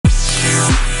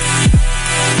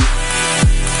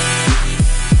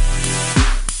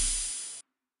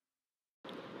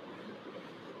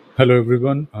Hello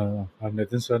everyone, I'm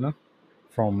Nitin Sarna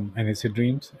from NAC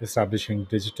Dreams, establishing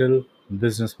digital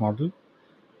business model.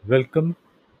 Welcome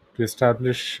to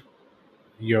establish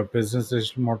your business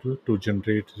digital model to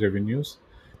generate revenues.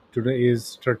 Today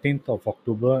is 13th of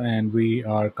October and we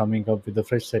are coming up with a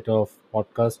fresh set of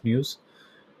podcast news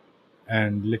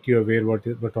and let you aware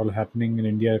what all happening in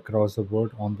India across the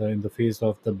world on the in the face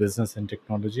of the business and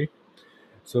technology.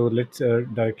 So let's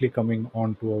directly coming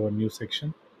on to our news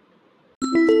section.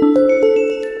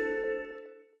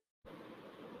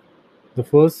 The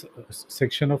first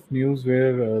section of news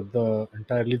where the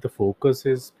entirely the focus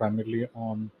is primarily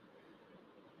on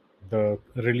the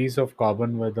release of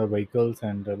carbon by the vehicles,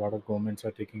 and a lot of governments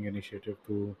are taking initiative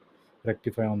to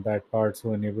rectify on that part,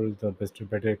 so enable the best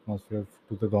better atmosphere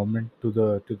to the government, to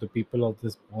the people of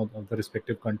this of the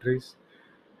respective countries.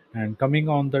 And coming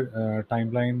on the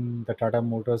timeline, the Tata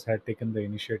Motors had taken the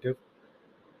initiative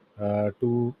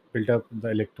to build up the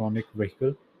electronic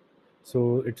vehicle.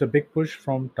 So it's a big push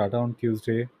from Tata on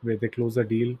Tuesday, where they close a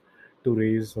deal to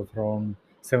raise around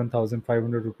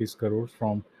 7,500 rupees crores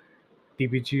from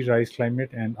TPG Rise Climate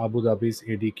and Abu Dhabi's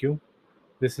ADQ.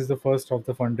 This is the first of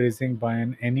the fundraising by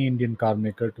any Indian car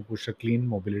maker to push a clean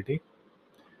mobility.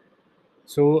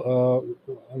 So,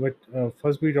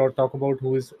 first we talk about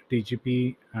who is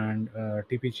TGP and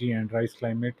TPG and Rise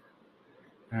Climate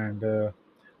and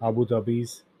Abu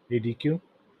Dhabi's ADQ.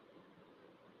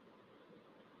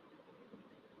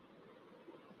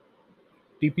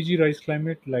 TPG Rise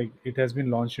Climate, like it has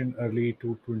been launched in early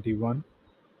 2021.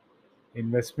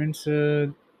 Investments,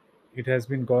 it has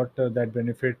been got that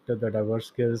benefit the diverse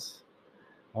skills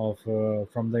of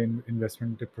from the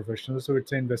investment professionals. So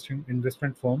it's an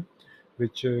investment firm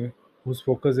which whose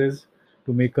focus is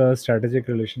to make a strategic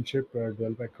relationship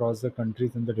develop across the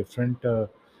countries and the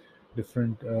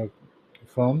different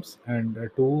firms,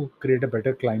 and to create a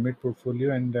better climate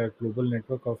portfolio and a global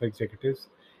network of executives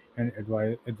and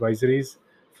advisories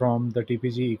from the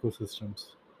TPG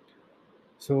ecosystems.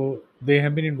 So they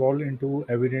have been involved into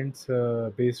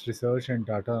evidence-based research and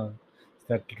data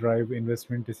that drive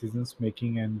investment decisions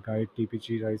making and guide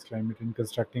TPG Rise Climate in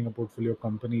constructing a portfolio of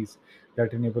companies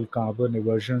that enable carbon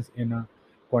aversions in a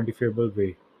quantifiable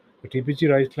way. The TPG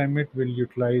Rise Climate will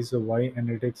utilize Y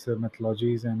analytics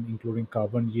methodologies and including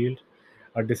carbon yield,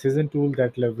 a decision tool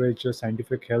that leverages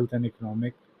scientific health and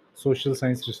economic social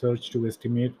science research to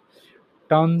estimate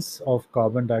tons of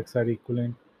carbon dioxide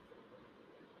equivalent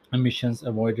emissions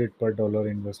avoided per dollar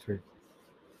invested.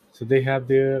 So they have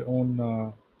their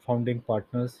own founding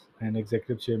partners and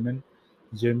executive chairman.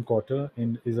 Jim Cotter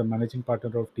is a managing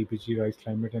partner of TPG Rise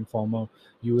Climate, and former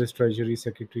U.S. Treasury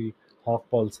Secretary Hawk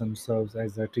Paulson serves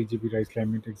as the TGP Rise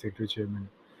Climate executive chairman.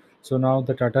 So now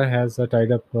the Tata has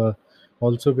tied up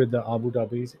also with the Abu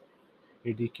Dhabi's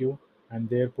ADQ, and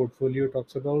their portfolio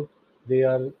talks about they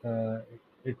are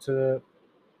it's a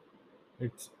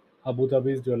it's Abu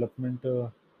Dhabi's development uh,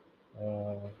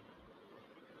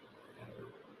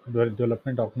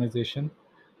 development organization,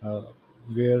 uh,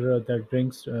 where that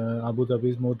brings Abu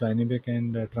Dhabi's more dynamic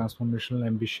and transformational,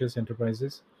 ambitious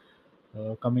enterprises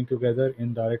coming together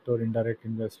in direct or indirect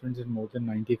investments in more than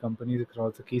 90 companies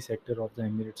across the key sector of the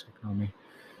Emirates economy.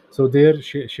 So their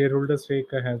shareholder stake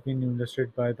has been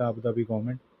invested by the Abu Dhabi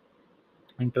government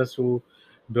interest to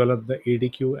develop the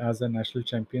ADQ as a national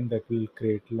champion that will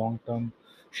create long-term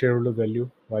shareholder value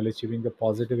while achieving a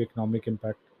positive economic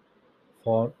impact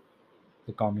for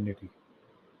the community.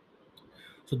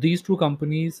 So these two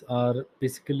companies are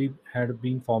basically had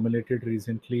been formulated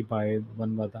recently by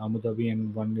one by the Abu Dhabi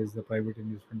and one is the private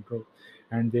investment group,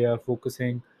 and they are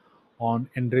focusing on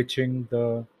enriching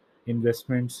the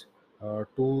investments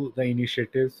to the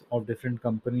initiatives of different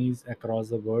companies across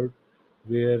the world,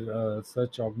 where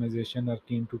such organizations are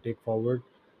keen to take forward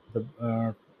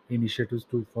the initiatives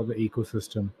to for the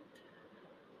ecosystem.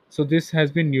 So this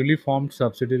has been newly formed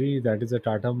subsidiary that is the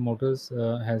Tata Motors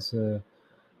has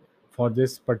for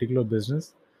this particular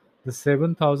business. The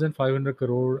 7,500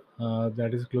 crore,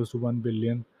 that is close to $1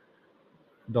 billion,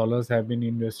 have been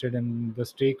invested, and the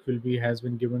stake will be has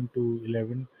been given to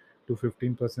 11 to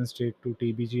 15% stake to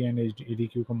TBG and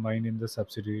ADQ combined in the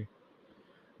subsidiary.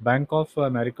 Bank of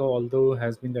America, although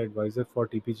has been the advisor for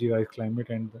TPG Rise Climate,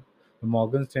 and the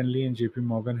Morgan Stanley and JP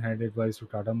Morgan had advised to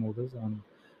Tata Motors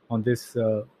on this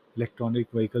electronic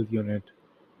vehicle unit.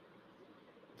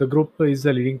 The group is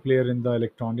a leading player in the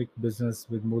electronic business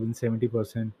with more than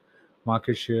 70%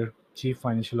 market share. Chief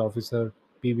Financial Officer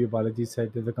PB Balaji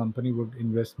said that the company would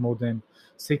invest more than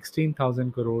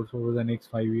 16,000 crores over the next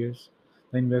 5 years.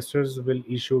 The investors will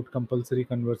issue compulsory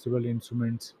convertible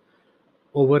instruments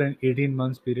over an 18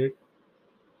 months period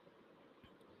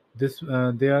This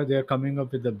they are coming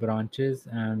up with the branches,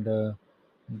 and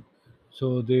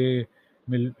so they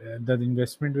will the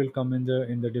investment will come in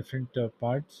the different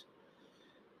parts.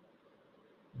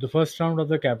 The first round of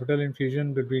the capital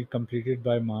infusion will be completed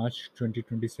by March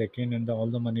 2022, and all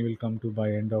the money will come to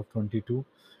by end of 22,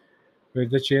 where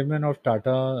the chairman of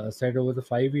Tata said over the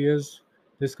 5 years,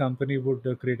 this company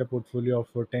would create a portfolio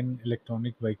of 10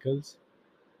 electronic vehicles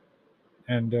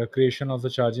and creation of the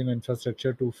charging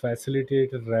infrastructure to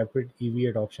facilitate rapid EV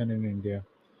adoption in India.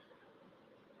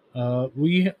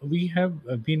 We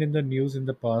have been in the news in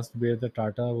the past where the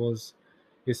Tata was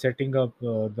is setting up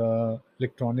the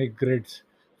electronic grids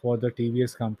for the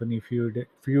TVS company.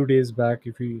 Few days back,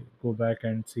 if we go back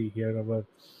and see here our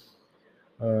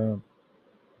uh,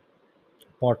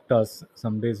 podcast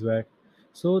some days back.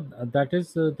 So that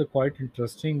is the quite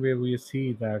interesting where we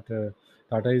see that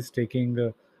Tata is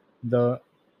taking the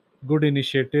good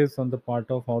initiatives on the part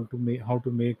of how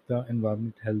to make the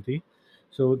environment healthy.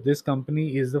 So this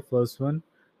company is the first one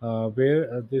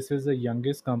where this is the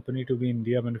youngest company to be in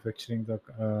India manufacturing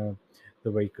the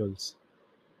vehicles.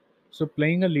 So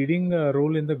playing a leading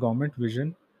role in the government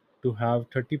vision to have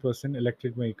 30%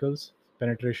 electric vehicles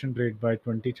penetration rate by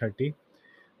 2030.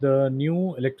 The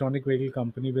new electronic vehicle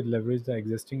company will leverage the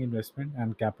existing investment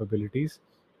and capabilities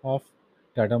of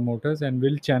Tata Motors and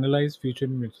will channelize future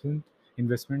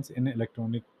investments in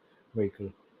electronic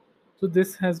vehicle. So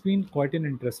this has been quite an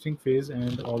interesting phase,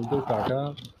 and although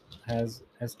Tata has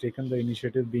taken the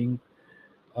initiative, being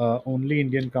only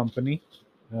Indian company,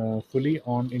 fully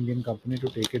owned Indian company, to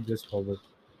take it this forward.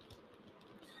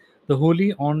 The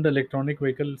wholly owned electronic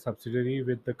vehicle subsidiary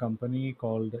with the company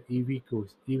called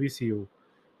EVCO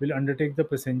will undertake the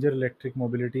passenger electric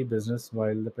mobility business,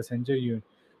 while the passenger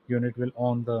unit will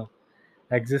own the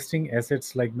existing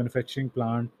assets like manufacturing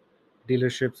plant,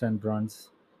 dealerships, and brands.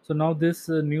 So now this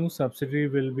new subsidiary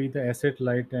will be the asset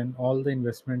light, and all the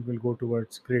investment will go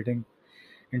towards creating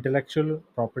intellectual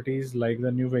properties like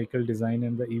the new vehicle design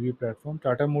and the EV platform.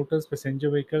 Tata Motors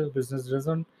passenger vehicle business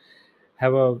doesn't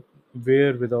have a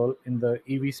wherewithal in the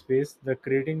EV space. The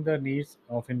creating the needs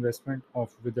of investment of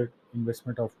with the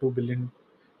investment of $2 billion.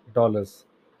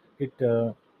 It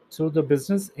so the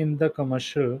business in the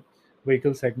commercial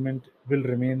vehicle segment will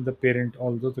remain the parent,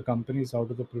 although the company is out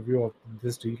of the preview of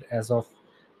this deal as of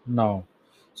now.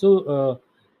 So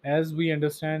as we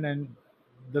understand, and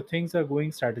the things are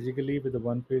going strategically with the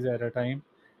one phase at a time.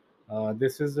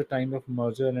 This is the time of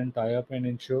merger and tie up and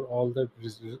ensure all the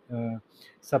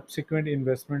subsequent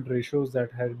investment ratios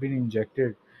that have been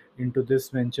injected into this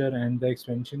venture and the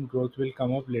expansion growth will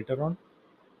come up later on.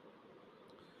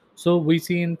 So we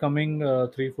see in coming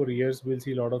 3 4 years we'll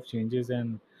see a lot of changes,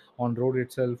 and on road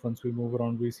itself once we move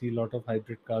around we see a lot of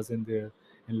hybrid cars in there,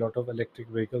 and a lot of electric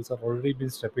vehicles are already been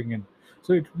stepping in.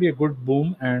 So it will be a good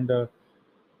boom, and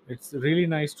it's really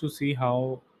nice to see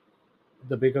how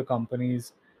the bigger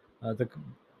companies, the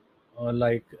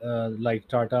like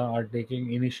Tata, are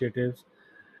taking initiatives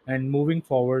and moving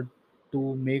forward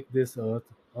to make this earth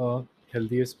a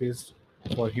healthier space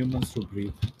for humans to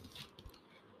breathe.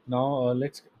 Now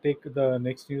let's take the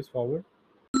next news forward.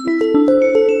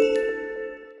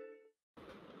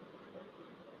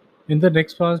 In the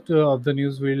next part of the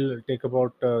news, we'll take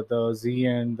about the Z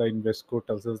and the Invesco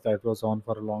Telsus that was on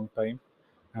for a long time,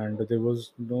 and there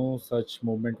was no such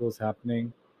movement was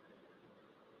happening.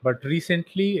 But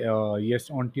recently, yes,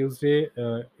 on Tuesday,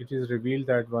 it is revealed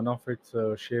that one of its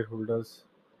shareholders,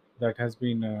 that has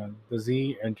been the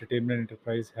Z Entertainment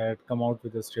Enterprise, had come out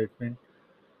with a statement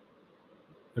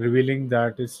revealing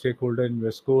that its stakeholder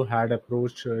Invesco had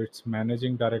approached its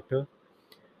managing director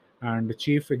and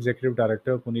chief executive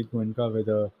director Puneet Goenka with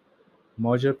a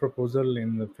merger proposal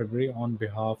in February on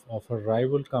behalf of a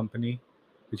rival company,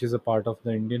 which is a part of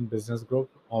the Indian business group,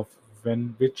 of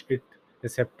when which it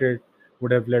accepted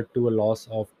would have led to a loss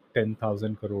of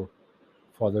 10,000 crore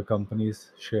for the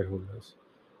company's shareholders.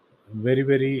 Very,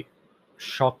 very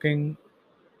shocking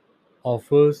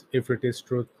offers if it is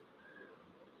truth.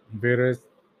 Whereas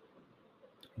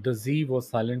the Z was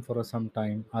silent for some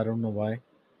time. I don't know why,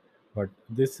 but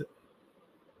this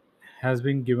has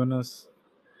been given us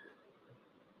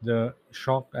the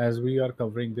shock as we are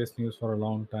covering this news for a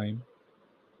long time.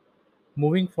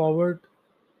 Moving forward,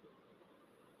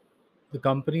 the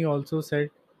company also said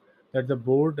that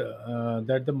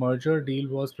the merger deal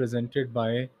was presented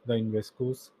by the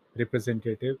Invesco's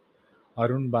representative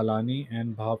Arun Balani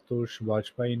and Bhavtosh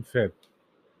Vajpayee in Feb,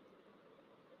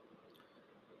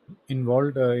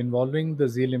 involving the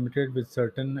Z Limited with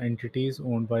certain entities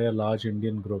owned by a large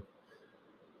Indian group.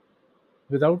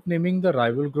 Without naming the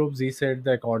rival group, Z said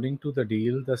that according to the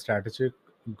deal, the strategic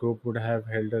Group would have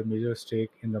held a major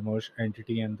stake in the merged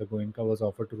entity, and the Goenka was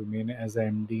offered to remain as the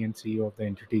MD and CEO of the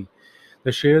entity.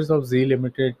 The shares of Z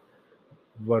Limited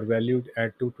were valued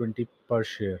at 220 per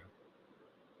share,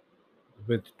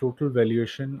 with total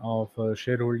valuation of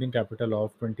shareholding capital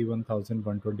of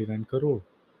 21,129 crore.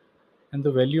 And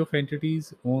the value of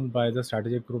entities owned by the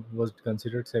strategic group was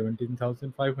considered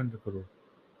 17,500 crore.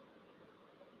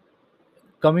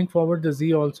 Coming forward, the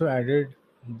Z also added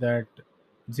that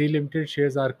Z Limited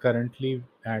shares are currently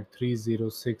at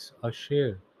 306 a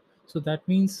share. So that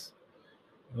means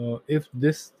if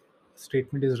this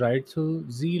statement is right, so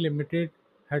Z Limited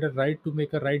had a right to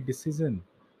make a right decision,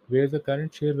 where the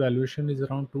current share valuation is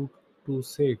around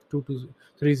 226,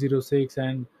 306,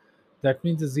 and that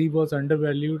means the Z was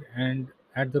undervalued and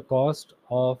at the cost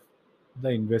of the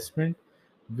investment,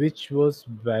 which was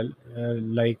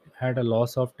like had a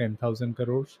loss of 10,000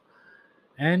 crores,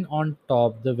 and on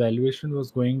top the valuation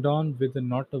was going down with a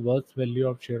not a worth value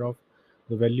of share of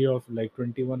the value of like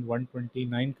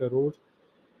 21,129 crores,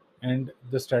 and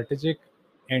the strategic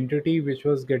entity which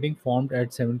was getting formed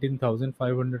at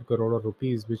 17,500 crore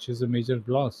rupees, which is a major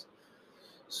loss.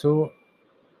 So,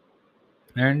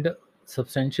 and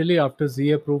substantially after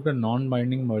Z approved a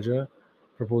non-binding merger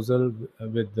proposal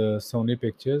with the Sony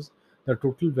Pictures, the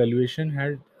total valuation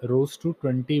had rose to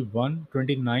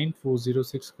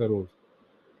 29,406 crores.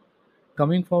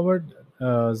 Coming forward,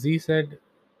 Z said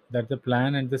that the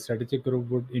plan and the strategic group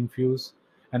would infuse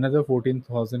another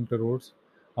 14,000 crores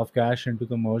of cash into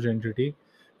the merged entity,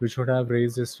 which would have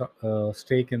raised its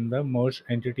stake in the merged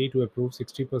entity to approve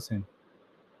 60%.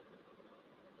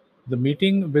 The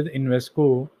meeting with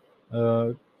Invesco,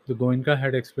 the Goenka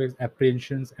had expressed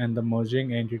apprehensions and the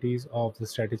merging entities of the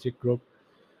strategic group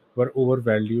were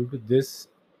overvalued. This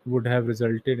would have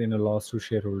resulted in a loss to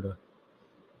shareholder.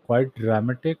 Quite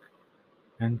dramatic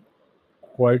and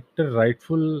quite a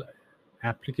rightful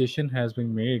application has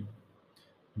been made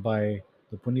by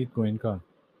the Puneet Goenka.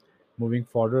 Moving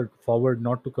forward,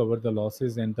 not to cover the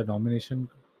losses and the domination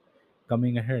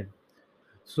coming ahead.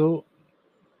 So,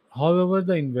 however,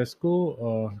 the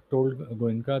Invesco told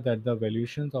Goenka that the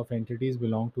valuations of entities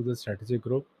belong to the strategic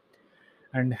group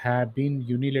and have been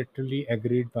unilaterally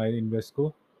agreed by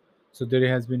Invesco. So there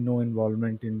has been no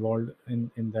involvement involved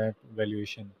in that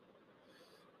valuation.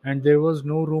 And there was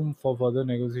no room for further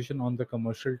negotiation on the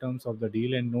commercial terms of the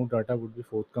deal, and no data would be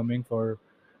forthcoming for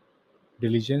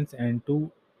diligence and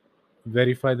to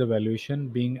verify the valuation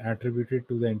being attributed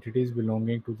to the entities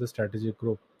belonging to the strategic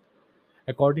group.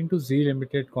 According to Z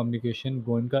Limited Communication,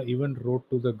 Goenka even wrote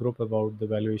to the group about the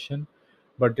valuation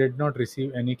but did not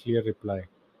receive any clear reply.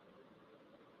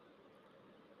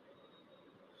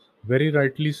 Very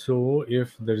rightly so,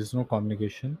 if there is no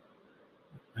communication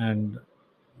and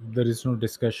there is no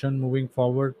discussion moving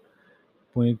forward,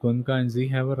 Goenka and Z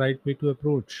have a right way to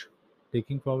approach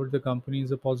taking forward the company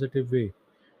in a positive way.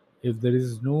 If there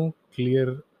is no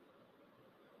clear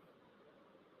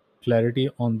clarity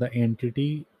on the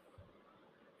entity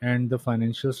and the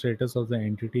financial status of the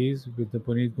entities with the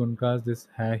Puneet Gunkas,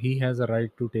 he has a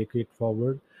right to take it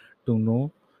forward to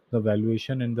know the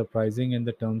valuation and the pricing and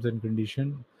the terms and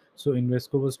condition. So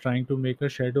Invesco was trying to make a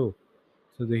shadow,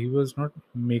 so he was not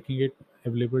making it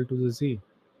available to the Z.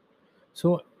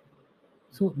 So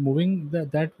moving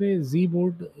that way, Z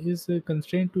board is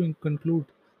constrained to conclude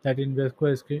that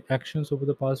Invesco actions over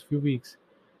the past few weeks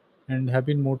and have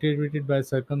been motivated by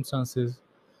circumstances.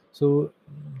 So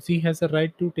Z has a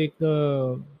right to take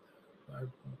the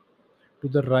to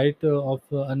the right of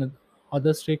an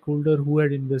other stakeholder who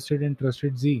had invested and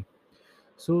trusted Z.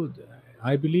 So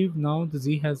I believe now the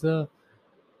Z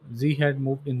had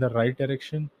moved in the right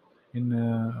direction in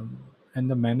and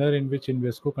the manner in which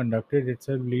Invesco conducted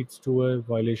itself leads to a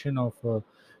violation of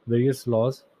various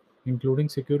laws, including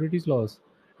securities laws.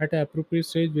 At an appropriate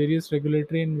stage, various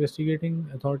regulatory and investigating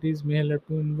authorities may have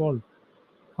to involve.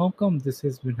 How come this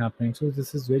has been happening? So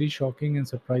this is very shocking and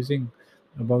surprising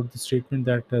about the statement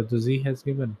that the Z has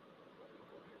given.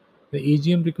 The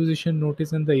AGM requisition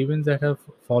notice and the events that have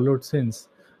followed since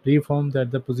reaffirmed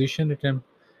that the position attempt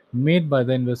made by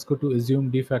the Invesco to assume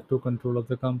de facto control of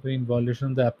the company in violation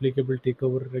of the applicable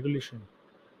takeover regulation.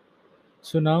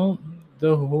 So now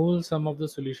the whole sum of the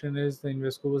solution is the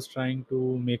Invesco was trying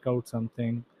to make out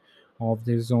something of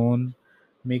his own,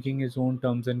 making his own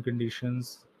terms and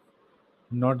conditions,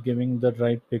 not giving the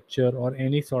right picture or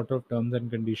any sort of terms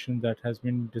and conditions that has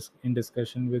been in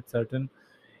discussion with certain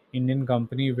Indian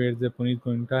company, where the Puneet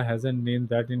Goenka hasn't named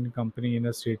that Indian company in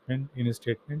a statement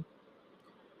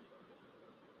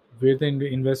where the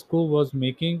Invesco was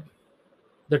making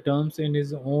the terms in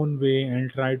his own way and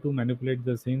try to manipulate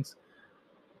the things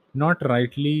not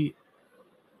rightly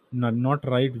not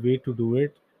right way to do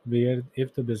it, where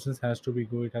if the business has to be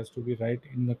go, it has to be right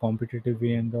in the competitive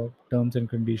way and the terms and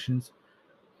conditions.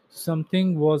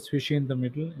 Something was fishy in the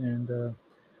middle. And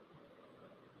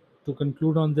to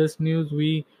conclude on this news,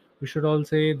 we should all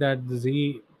say that the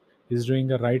Z is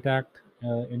doing a right act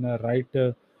in a right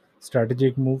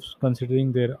strategic moves,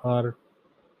 considering there are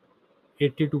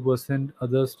 82%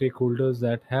 other stakeholders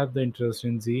that have the interest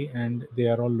in Z, and they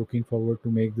are all looking forward to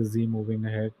make the Z moving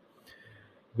ahead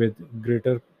with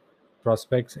greater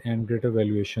prospects and greater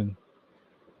valuation.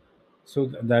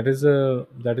 So that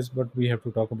is what we have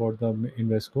to talk about the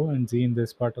Invesco and Z in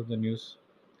this part of the news.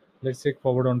 Let's take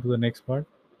forward on to the next part.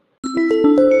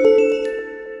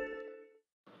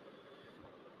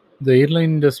 The airline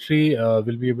industry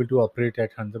will be able to operate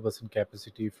at 100%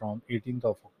 capacity from 18th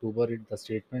of October. The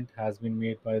statement has been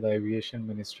made by the Aviation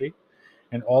Ministry,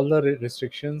 and all the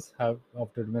restrictions have of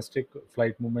the domestic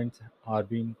flight movements are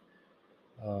being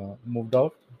moved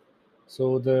out.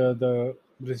 So the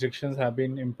restrictions have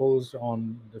been imposed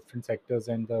on different sectors,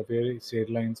 and the various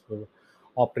airlines were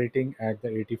operating at the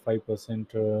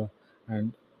 85%.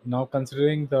 And now,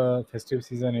 considering the festive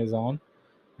season is on,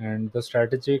 and the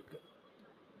strategic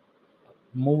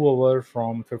move over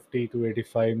from 50 to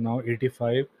 85, now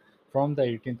 85, from the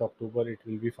 18th October it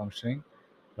will be functioning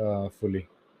fully.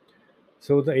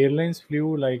 So the airlines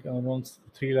flew like around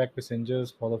 3 lakh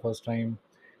passengers for the first time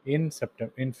in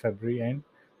February, and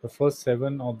the first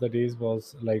 7 of the days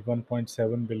was like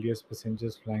 1.7 billion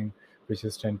passengers flying, which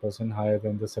is 10% higher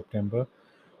than the September,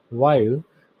 while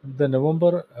the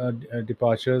November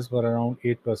departures were around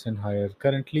 8% higher.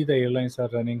 Currently, the airlines are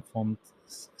running from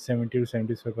 70 to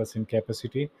 75%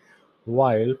 capacity,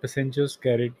 while passengers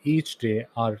carried each day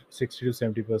are 60 to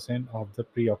 70% of the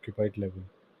preoccupied level.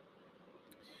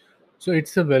 So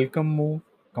it's a welcome move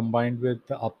combined with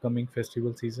the upcoming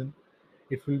festival season.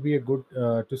 It will be a good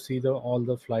to see the all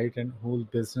the flight and whole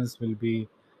business will be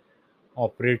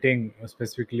operating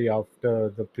specifically after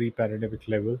the pre-pandemic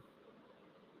level.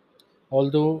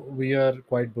 Although we are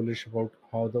quite bullish about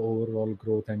how the overall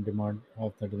growth and demand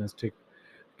of the domestic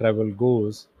travel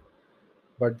goes,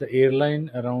 but the airline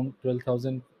around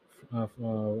 12,000,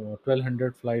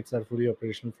 1,200 flights are fully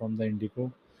operational from the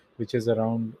Indigo, which is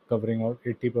around covering out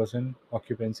 80%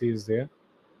 occupancy is there,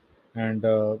 and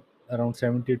around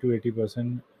 70 to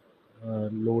 80%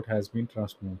 load has been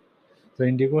transferred. So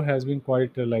Indigo has been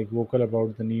quite like vocal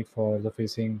about the need for the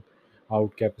phasing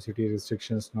out capacity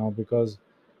restrictions now, because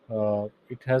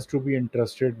it has to be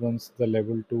entrusted once the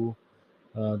level two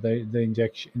the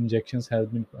injections has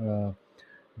been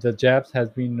the jabs has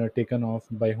been taken off,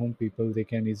 by whom people they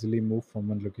can easily move from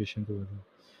one location to another.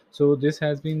 So this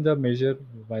has been the measure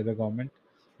by the government,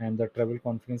 and the travel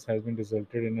confidence has been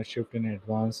resulted in a shift in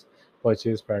advance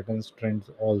purchase patterns trends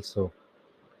also.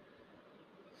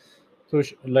 So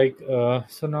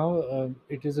so now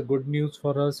it is a good news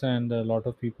for us, and a lot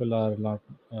of people are not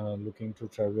looking to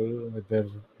travel with their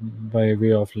by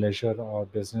way of leisure or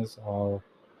business or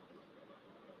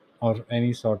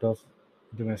any sort of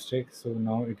domestic. So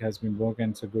now it has been work,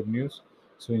 and it's a good news.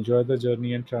 So enjoy the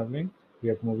journey and traveling. We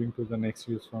are moving to the next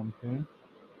news from here.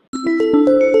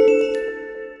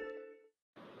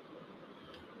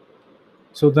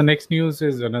 So the next news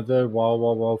is another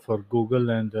wow for Google,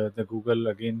 and the Google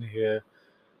again here.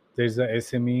 There's a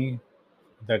SME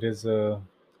that is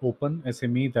open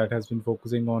SME that has been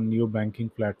focusing on new banking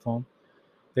platform.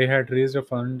 They had raised a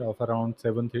fund of around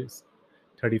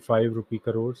 735 rupee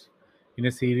crores in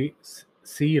a series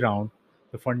C round.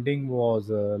 The funding was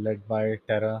led by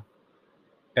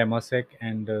Temasek,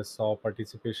 and saw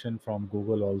participation from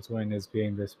Google also and SBI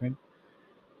Investment.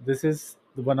 This is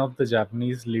one of the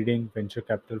Japanese leading venture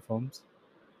capital firms.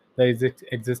 The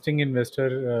existing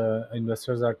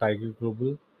investors are Tiger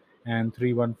Global and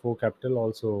 314 Capital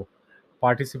also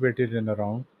participated in a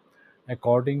round.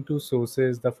 According to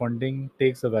sources, the funding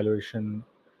takes a valuation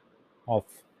of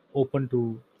open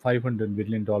to $500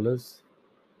 billion.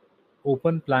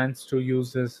 Open plans to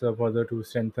use this further to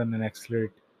strengthen and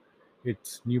accelerate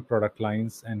its new product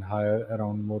lines and hire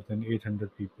around more than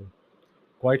 800 people.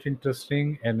 Quite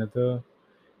interesting. Another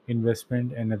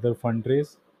investment, another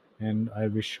fundraise, and I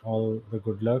wish all the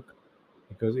good luck,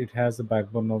 because it has the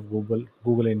backbone of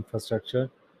Google infrastructure,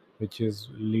 which is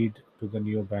lead to the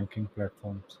new banking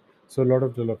platforms. So a lot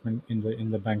of development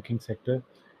in the banking sector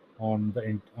on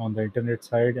on the internet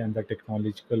side, and the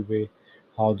technological way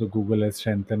how the Google has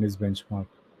strengthened its benchmark.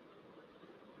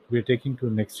 We're taking to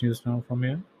next news now from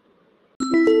here.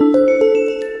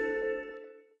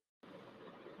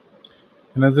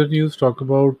 Another news talk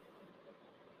about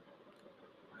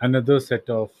another set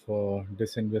of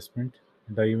disinvestment,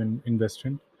 dive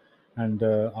investment. And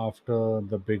after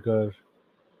the bigger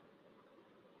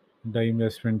the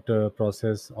investment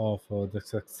process of the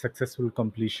successful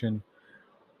completion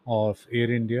of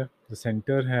Air India, the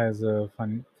center has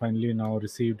finally now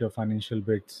received a financial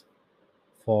bids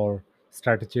for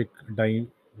strategic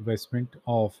divestment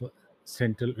of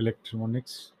Central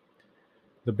Electronics.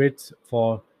 The bids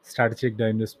for strategic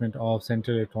divestment of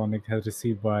Central Electronics has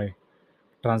received by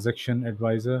Transaction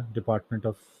Advisor, Department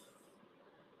of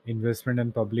Investment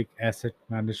and Public Asset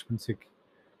Management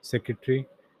Secretary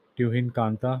Tuhin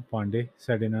Kanta Pandey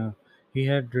said he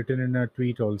had written in a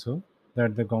tweet also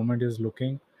that the government is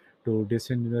looking to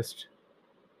disinvest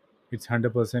its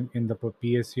 100% in the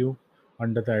PSU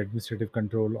under the administrative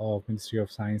control of Ministry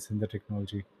of Science and the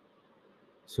Technology.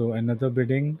 So another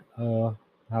bidding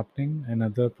happening,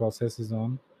 another process is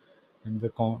on, and the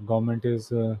government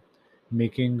is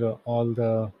making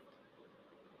all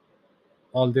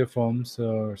their firms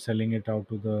selling it out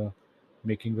to the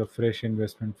making the fresh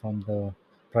investment from the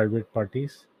private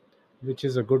parties, which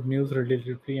is a good news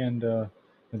relatively, and the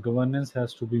governance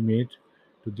has to be made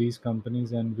to these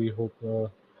companies, and we hope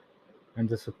and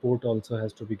the support also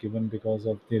has to be given because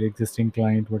of their existing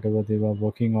client whatever they were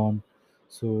working on.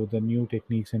 So the new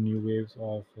techniques and new waves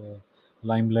of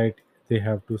limelight they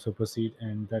have to supersede,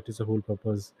 and that is the whole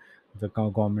purpose. The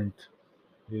government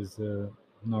is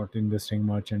not investing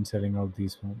much and selling out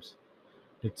these firms.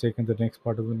 Let's take in the next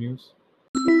part of the news.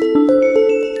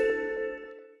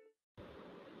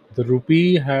 The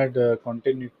rupee had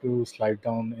continued to slide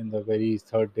down in the very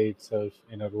third day itself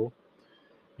in a row.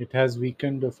 It has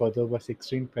weakened further by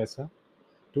 16 paisa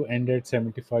to end at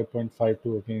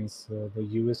 75.52 against the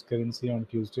US currency on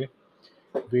Tuesday,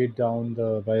 weighed down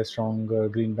by a strong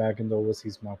greenback in the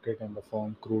overseas market and the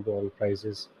firm crude oil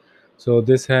prices. So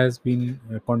this has been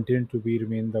continued to be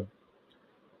remain the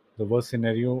worst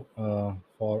scenario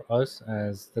for us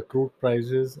as the crude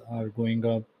prices are going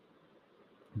up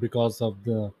because of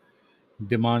the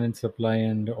demand and supply,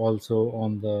 and also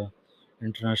on the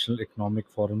international economic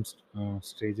forums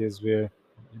stages where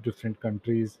different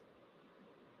countries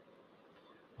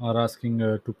are asking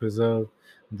to preserve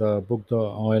the book the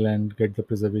oil and get the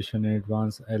preservation in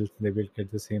advance, else they will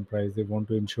get the same price. They want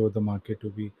to ensure the market to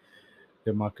be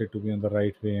on the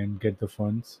right way and get the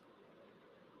funds.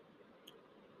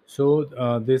 So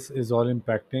this is all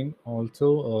impacting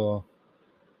also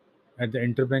at the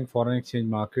interbank foreign exchange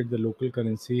market. The local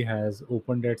currency has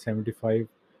opened at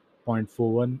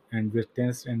 75.41 and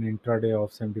witnessed an intraday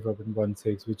of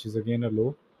 75.16, which is again a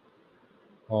low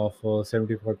of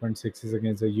 75.6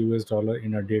 against the US dollar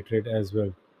in a day trade as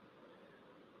well.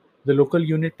 The local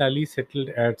unit tally settled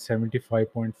at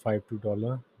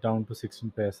 $75.52, down to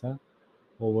 16 paisa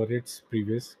over its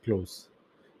previous close.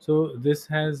 So this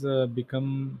has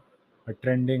become a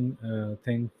trending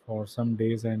thing for some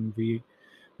days, and we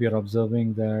are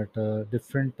observing that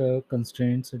different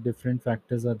constraints, different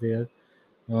factors are there,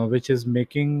 which is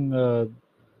making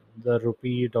the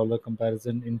rupee dollar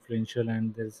comparison influential.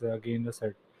 And there's again a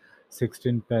set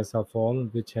 16 paisa fall,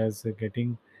 which has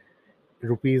getting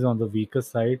rupees on the weaker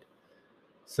side.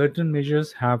 Certain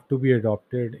measures have to be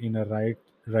adopted in a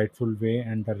rightful way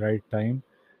and the right time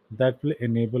that will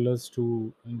enable us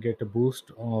to get a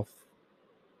boost of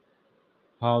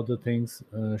how the things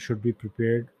should be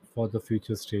prepared for the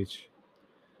future stage.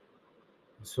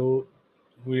 So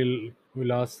we'll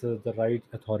ask the right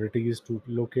authorities to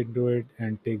look into it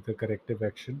and take the corrective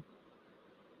action.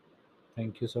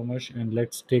 Thank you so much, and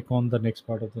let's take on the next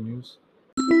part of the news.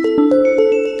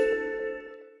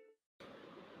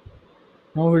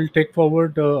 Now we'll take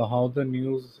forward how the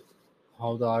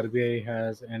RBI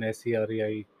has and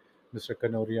SEREI, Mr.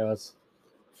 Kanoria's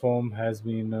form has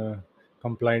been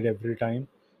complied every time.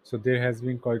 So there has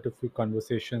been quite a few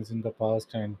conversations in the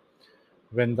past, and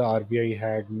when the RBI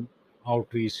had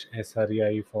outreached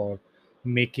SREI for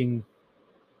making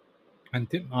and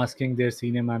asking their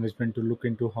senior management to look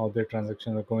into how their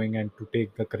transactions are going and to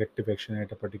take the corrective action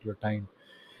at a particular time.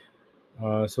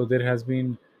 So there has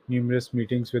been numerous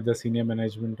meetings with the senior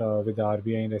management with the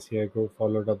RBI and SEI group,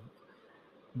 followed up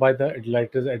by the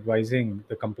letters advising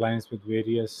the compliance with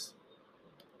various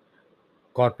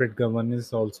corporate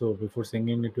governance also before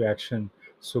singing into action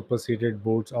superseded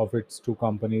boards of its two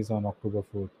companies on October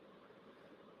 4th.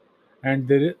 And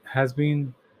there has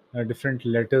been different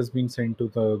letters being sent to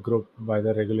the group by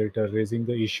the regulator raising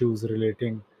the issues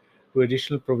relating to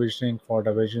additional provisioning for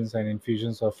diversions and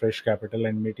infusions of fresh capital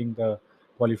and meeting the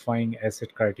qualifying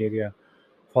asset criteria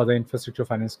for the infrastructure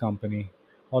finance company.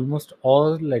 Almost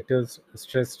all letters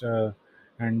stressed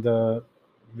and the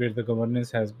where the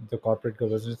corporate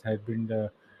governance has been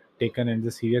taken and the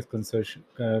serious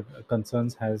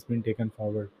concerns has been taken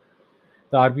forward.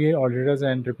 The RBI auditors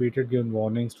and repeated given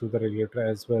warnings to the regulator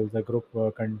as well. The group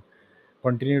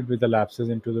continued with the lapses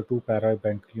into the two para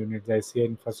bank units, the SCI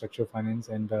Infrastructure Finance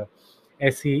and the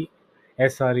SE,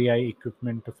 SREI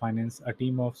Equipment Finance. A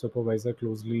team of supervisors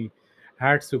closely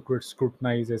had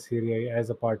scrutinized SREI as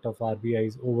a part of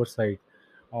RBI's oversight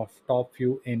of top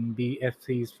few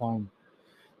NBFCs found.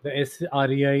 The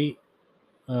SREI,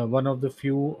 one of the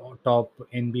few top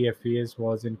NBFAs,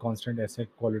 was in constant asset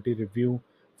quality review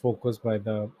focused by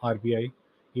the RBI,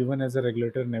 even as a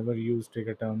regulator never used take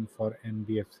a term for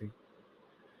NBFC.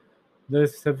 The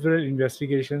several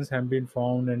investigations have been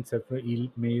found and several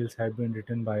emails have been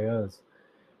written by us.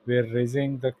 We're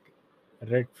raising the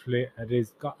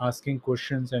asking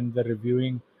questions and the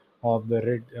reviewing of the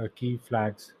red key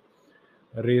flags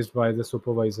raised by the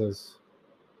supervisors,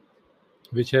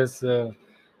 which has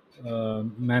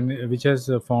which has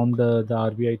formed the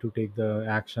RBI to take the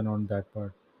action on that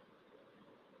part.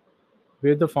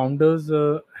 Where the founders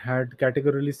had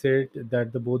categorically said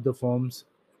that both the firms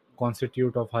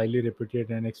constitute of highly reputed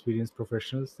and experienced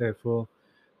professionals. Therefore,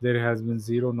 there has been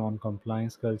zero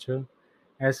non-compliance culture.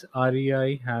 As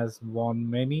REI has won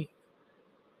many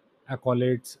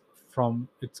accolades from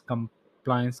its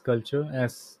compliance culture,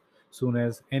 as soon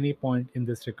as any point in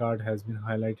this regard has been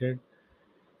highlighted,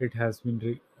 it has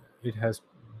been it has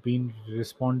been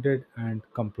responded and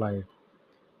complied.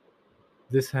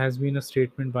 This has been a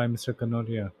statement by Mr.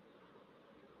 Kanoria.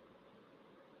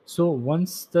 So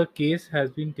once the case has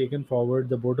been taken forward,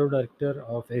 the board of director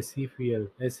of SEFL,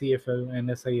 and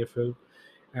SIFL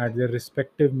at their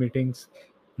respective meetings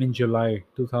in July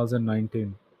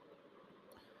 2019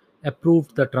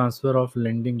 approved the transfer of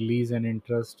lending, lease and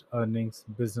interest earnings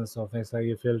business of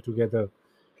SIFL together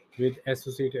with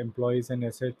associate employees and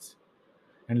assets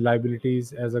and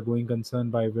liabilities as a going concern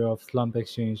by way of slump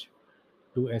exchange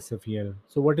to SFEL.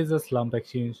 So, what is a slump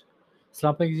exchange?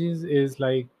 Slump exchange is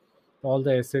like all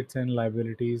the assets and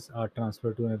liabilities are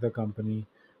transferred to another company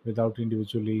without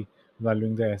individually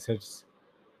valuing the assets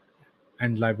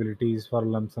and liabilities for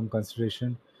lump sum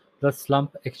consideration. The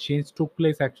slump exchange took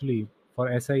place actually for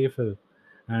SIFL,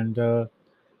 and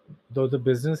though the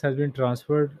business has been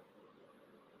transferred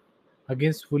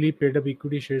against fully paid up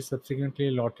equity shares subsequently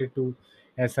allotted to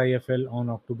SIFL on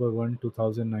October 1,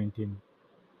 2019.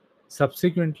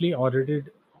 Subsequently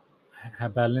audited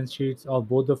balance sheets of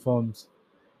both the firms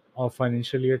of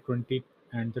financial year 20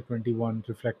 and the 21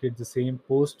 reflected the same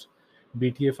post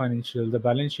BTA financial. The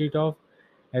balance sheet of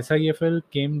SIFL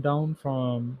came down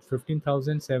from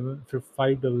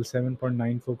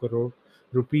 15,577.94 crore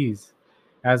rupees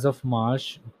as of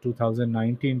March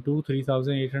 2019 to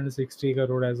 3,860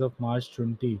 crore as of March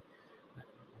 20,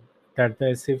 that the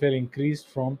SIFL increased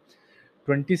from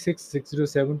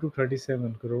 26,607 to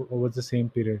 37 crore over the same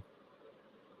period.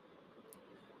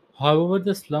 However,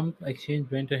 the slump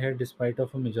exchange went ahead despite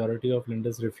of a majority of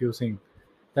lenders refusing.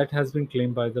 That has been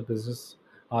claimed by the Business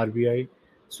RBI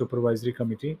Supervisory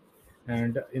Committee.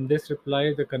 And in this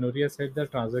reply, the Kanoria said the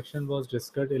transaction was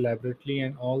discussed elaborately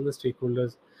and all the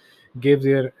stakeholders gave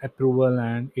their approval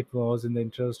and it was in the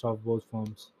interest of both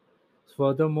firms.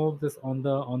 Furthermore, this on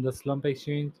the slump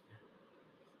exchange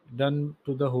done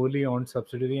to the wholly owned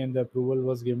subsidiary and the approval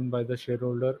was given by the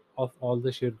shareholder of all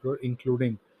the shareholders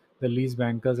including the lease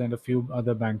bankers and a few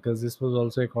other bankers. This was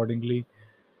also accordingly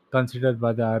considered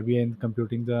by the RBI in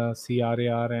computing the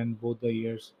CRAR and both the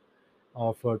years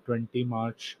of 20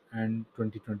 March and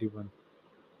 2021.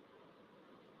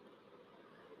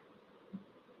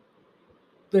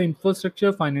 The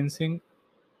infrastructure financing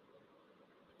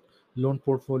loan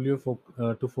portfolio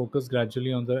to focus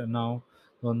gradually on the now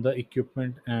on the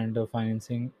equipment and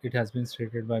financing, it has been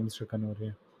stated by Mr.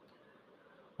 Kanoria.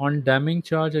 On damning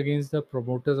charge against the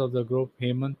promoters of the group,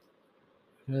 Hemant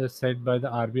said by the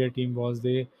RBI team was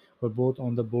they were both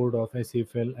on the board of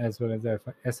SEFL as well as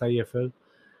SIFL.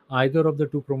 Either of the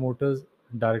two promoters,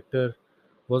 director,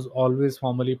 was always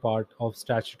formally part of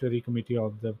statutory committee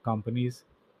of the companies.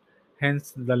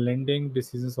 Hence, the lending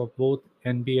decisions of both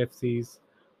NBFCs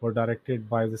were directed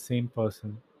by the same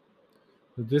person.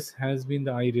 So this has been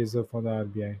the eye razor for the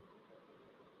RBI.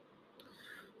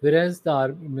 Whereas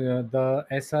the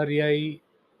SREI,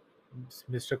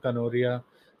 Mr. Kanoria,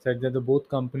 said that the both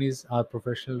companies are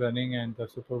professional running and are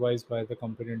supervised by the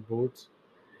competent boards.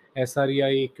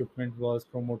 SREI equipment was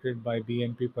promoted by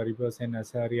BNP Paribas and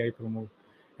SREI promote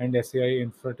and SAI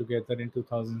Infra together in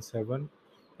 2007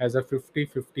 as a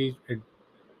 50-50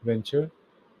 venture,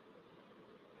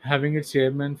 having its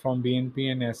chairman from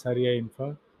BNP and SREI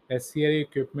Infra. SCRI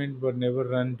equipment were never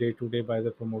run day to day by the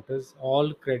promoters.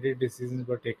 All credit decisions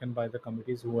were taken by the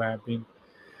committees who have been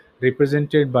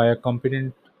represented by a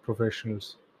competent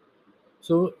professionals.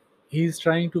 So he's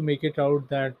trying to make it out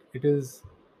that it is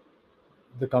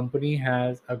the company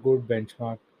has a good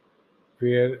benchmark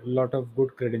where a lot of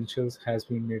good credentials has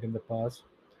been made in the past,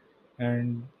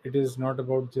 and it is not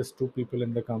about just two people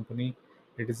in the company.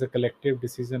 It is a collective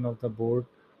decision of the board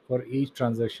for each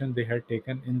transaction they had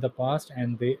taken in the past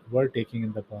and they were taking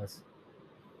in the past.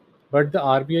 But the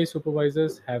RBI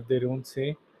supervisors have their own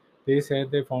say. They said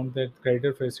they found that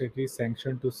creditor facilities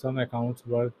sanctioned to some accounts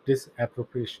were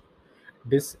disappropriate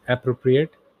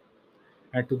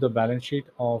and to the balance sheet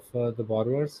of the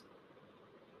borrowers.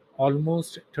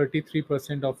 Almost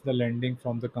 33% of the lending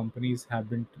from the companies have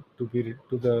been to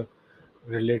the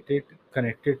related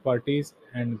connected parties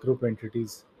and group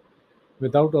entities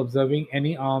without observing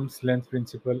any arm's length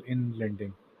principle in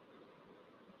lending.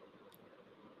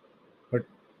 But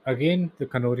again, the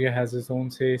Canoria has its own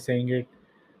say, saying it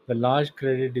the large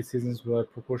credit decisions were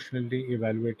proportionally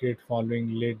evaluated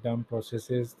following laid down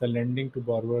processes. The lending to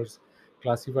borrowers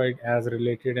classified as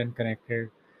related and connected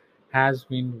has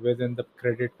been within the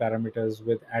credit parameters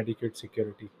with adequate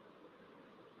security.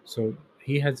 So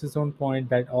he has his own point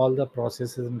that all the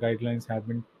processes and guidelines have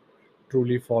been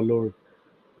truly followed,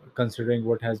 considering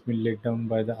what has been laid down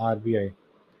by the RBI.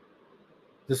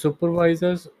 The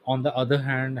supervisors, on the other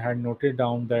hand, had noted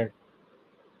down that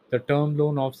the term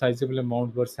loan of sizable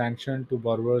amount were sanctioned to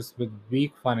borrowers with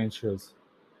weak financials,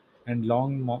 and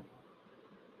long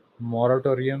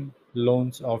moratorium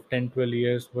loans of 10-12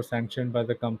 years were sanctioned by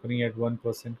the company at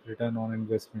 1% return on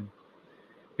investment,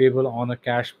 payable on a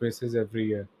cash basis every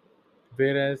year,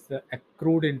 whereas the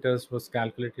accrued interest was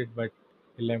calculated by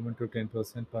 11 to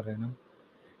 10% per annum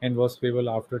and was payable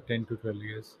after 10 to 12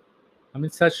 years. I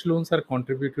mean, such loans are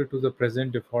contributed to the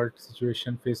present default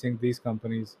situation facing these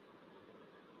companies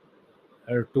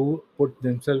to put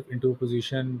themselves into a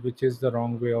position which is the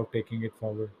wrong way of taking it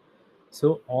forward.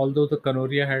 So, although the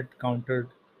Canoria had countered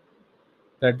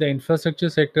that the infrastructure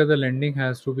sector, the lending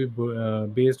has to be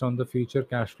based on the future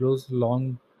cash flows,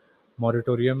 long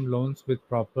moratorium loans with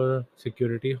proper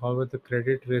security. However, the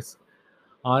credit risks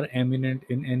are eminent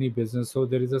in any business, so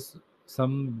there is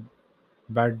some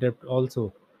bad debt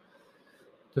also.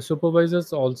 The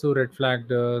supervisors also red flagged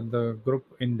the group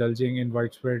indulging in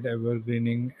widespread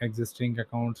evergreening existing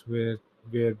accounts were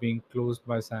being closed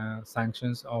by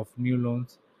sanctions of new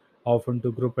loans, often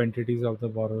to group entities of the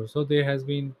borrower. So there has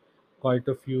been quite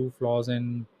a few flaws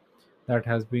in that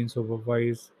has been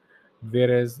supervised,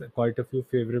 whereas quite a few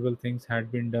favorable things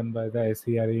had been done by the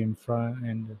SERE infra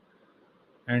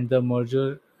and the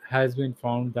merger has been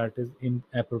found that is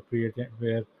inappropriate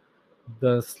where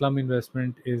the slum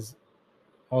investment is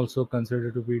also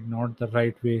considered to be not the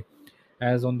right way,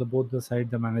 as on the both the side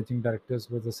the managing directors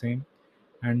were the same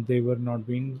and they were not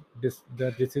being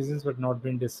the decisions were not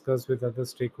being discussed with other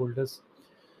stakeholders.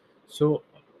 So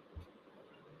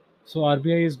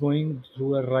RBI is going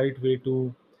through a right way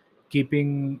to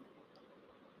keeping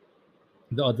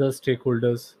the other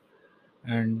stakeholders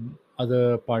and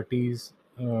other parties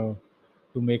to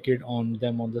make it on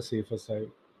them on the safer side.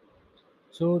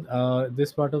 So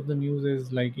this part of the news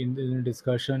is like in the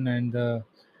discussion and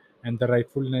the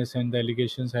rightfulness and the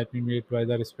allegations have been made by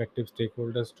the respective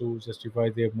stakeholders to justify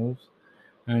their moves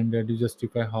and to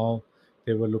justify how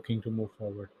they were looking to move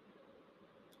forward.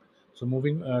 So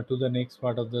moving to the next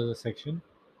part of the section.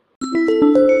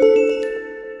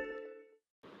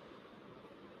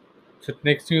 So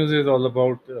next news is all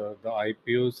about the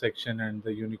IPO section and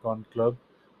the Unicorn Club,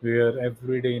 where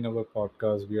every day in our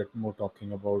podcast we are more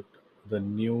talking about the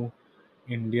new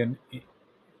Indian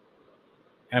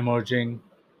emerging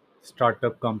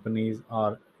startup companies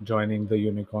are joining the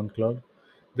Unicorn Club.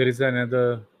 There is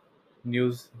another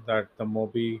news that the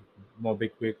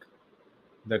MobiQuick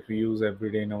that we use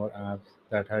every day in our apps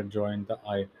that had joined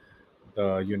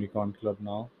the Unicorn Club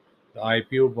now. The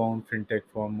IPO bound fintech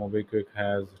firm MobiQuick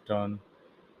has turned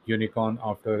unicorn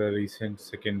after a recent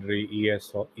secondary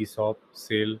ESOP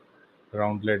sale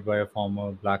round led by a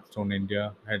former Blackstone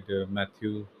India head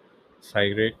Matthew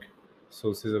Cyrek.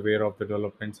 Sources aware of the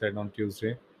development said on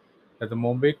Tuesday that the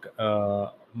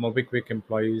MobiQuick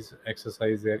employees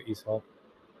exercised their ESOP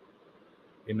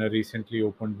in a recently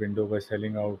opened window by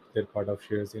selling out their part of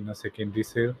shares in a secondary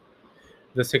sale.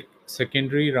 The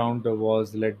secondary round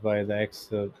was led by the ex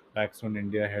Blackstone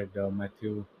India head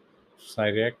Matthew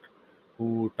Cyrek,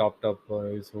 who topped up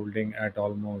his holding at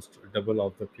almost double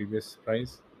of the previous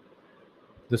price.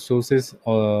 The sources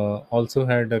also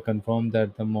had confirmed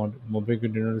that the MobiQuick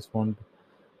did not respond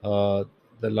uh,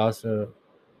 the last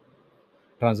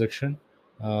transaction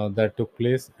that took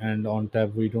place, and on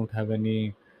tap we don't have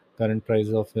any current price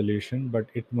of valuation, but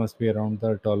it must be around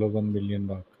the $1 million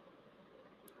mark.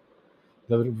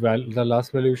 The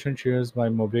last valuation shares by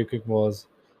MobiKwik was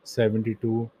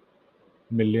 72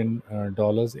 million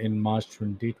dollars in March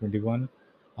 2021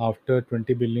 after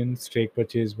 20 billion stake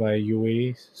purchase by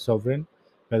UAE Sovereign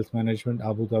Wealth Management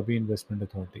Abu Dhabi Investment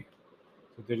Authority.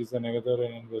 So there is another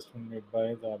investment made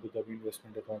by the Abu Dhabi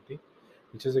Investment Authority,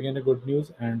 which is again a good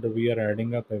news. And we are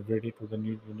adding up every day to the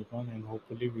new unicorn, and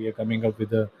hopefully we are coming up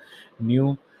with a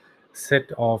new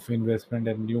set of investment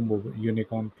and new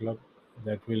unicorn club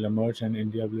that will emerge, and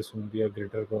India will soon be a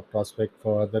greater prospect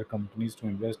for other companies to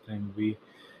invest, and we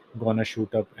gonna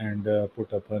shoot up and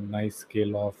put up a nice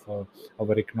scale of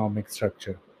our economic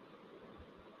structure.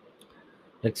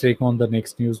 Let's take on the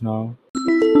next news now.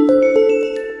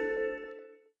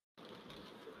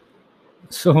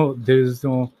 So there is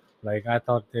no, like, I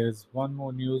thought there's one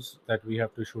more news that we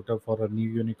have to shoot up for a new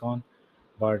unicorn,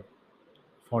 but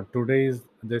for today's,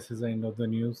 this is the end of the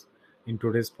news in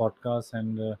today's podcast,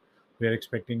 and we are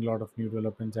expecting a lot of new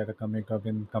developments that are coming up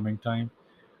in coming time.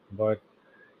 But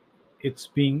it's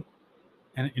been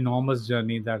an enormous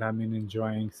journey that I've been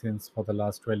enjoying since for the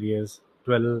last 12 years,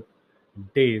 12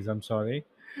 days. I'm sorry.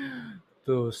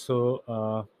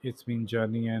 So it's been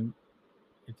journey, and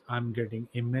I'm getting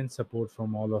immense support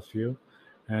from all of you,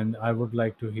 and I would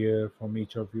like to hear from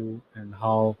each of you and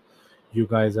how you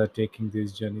guys are taking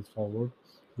these journeys forward.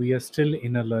 We are still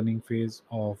in a learning phase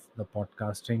of the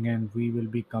podcasting, and we will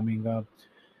be coming up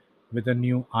with the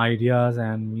new ideas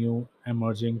and new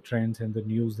emerging trends in the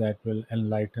news that will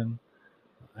enlighten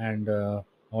and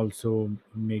also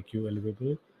make you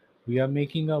eligible. We are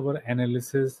making our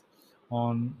analysis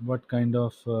on what kind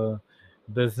of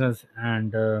business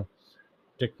and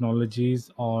technologies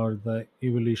or the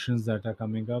evolutions that are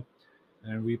coming up,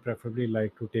 and we preferably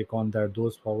like to take on that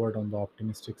those forward on the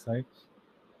optimistic side.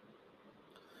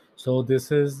 So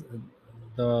this is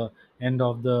the end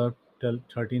of the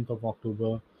 13th of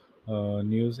October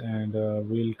news, and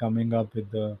we'll coming up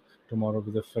with the tomorrow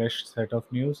with a fresh set of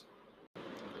news.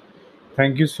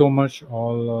 Thank you so much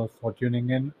all for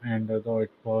tuning in. And though it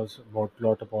was about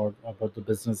lot about the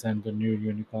business and the new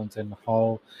unicorns and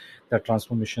how the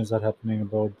transformations are happening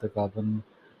about the carbon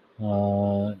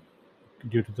uh,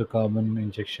 due to the carbon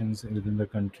injections within the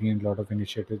country, and a lot of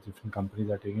initiatives different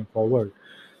companies are taking forward.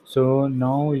 So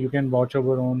now you can watch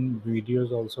our own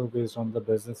videos also based on the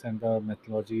business and the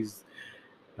methodologies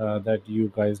that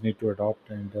you guys need to adopt,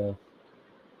 and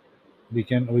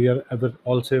we are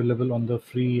also available on the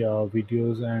free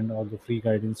videos and all the free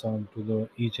guidance on to the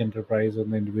each enterprise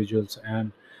and the individuals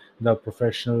and the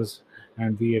professionals,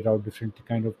 and we adopt different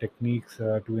kind of techniques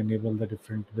to enable the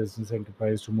different business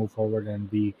enterprise to move forward and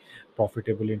be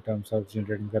profitable in terms of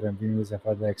generating the revenues and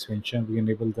for the expansion. We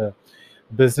enable the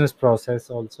business process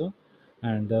also,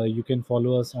 and you can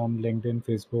follow us on LinkedIn,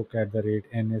 Facebook at the rate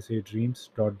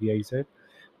nsadreams.biz.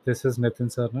 This is Nitin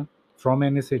Sarna from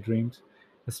NSA Dreams,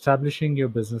 establishing your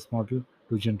business model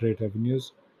to generate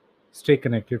revenues. Stay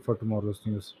connected for tomorrow's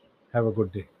news. Have a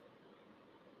good day.